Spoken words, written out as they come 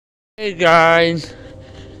Hey guys,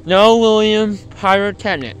 Noah William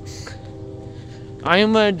Pyrotechnics. I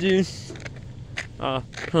am gonna do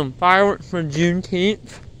some fireworks for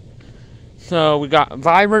Juneteenth. So we got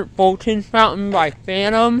Vibrant Voltage Fountain by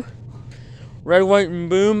Phantom, Red, White, and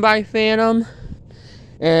Boom by Phantom,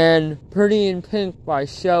 and Pretty in Pink by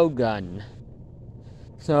Shogun.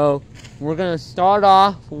 So we're gonna start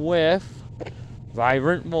off with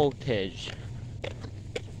Vibrant Voltage.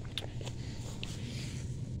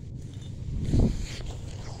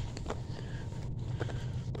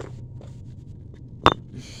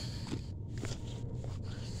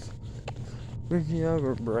 Where's the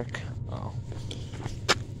other brick? Oh.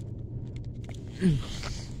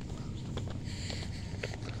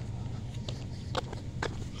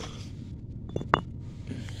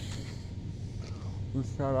 We'll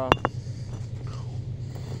start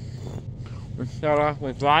off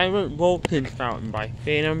with Vibrant Voltage Fountain by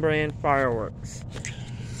Phantom brand fireworks.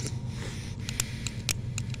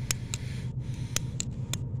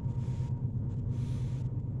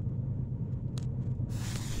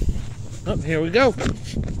 Oh, here we go.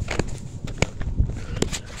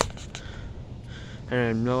 I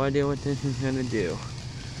have no idea what this is gonna do.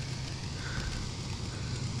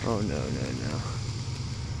 Oh no.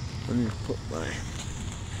 Let me put my...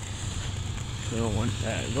 I don't want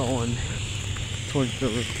that going towards the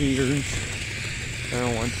repeaters. I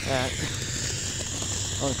don't want that.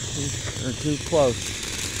 Oh, they're too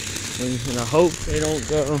close. I'm just gonna hope they don't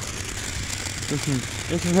go.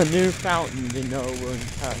 This is a new fountain to know we're in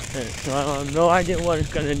Pyrotechnics, so I have no idea what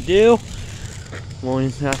it's gonna do. We'll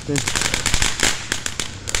just have to.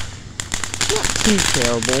 Not too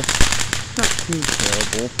terrible. Not too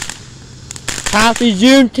terrible. Happy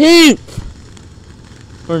Juneteenth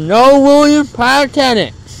for Noah William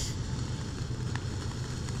Pyrotechnics.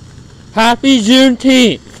 Happy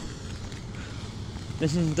Juneteenth.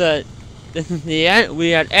 This is the end.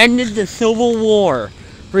 We had ended the Civil War.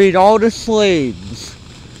 Freed all the slaves.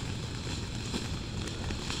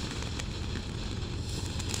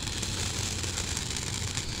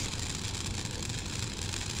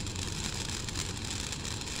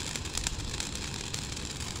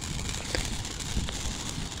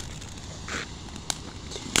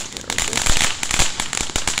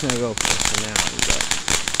 I'm gonna go for finale, but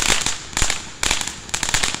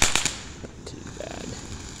not too bad.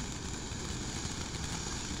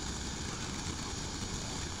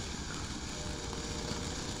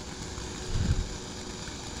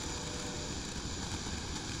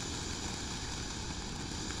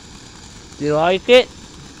 Do you like it?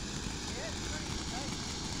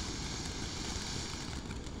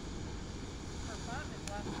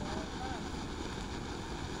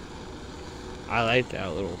 I like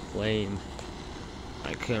that little flame.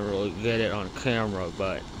 I can't really get it on camera,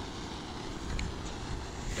 but...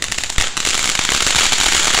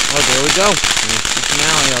 Oh, there we go. There's the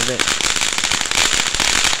finale of it.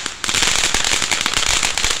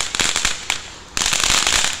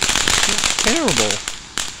 It's not terrible.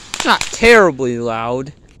 It's not terribly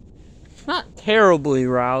loud. It's not terribly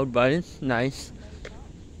loud, but it's nice.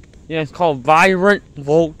 Yeah, it's called Vibrant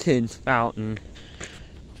Voltage Fountain.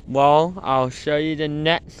 Well, I'll show you the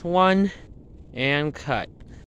next one and cut.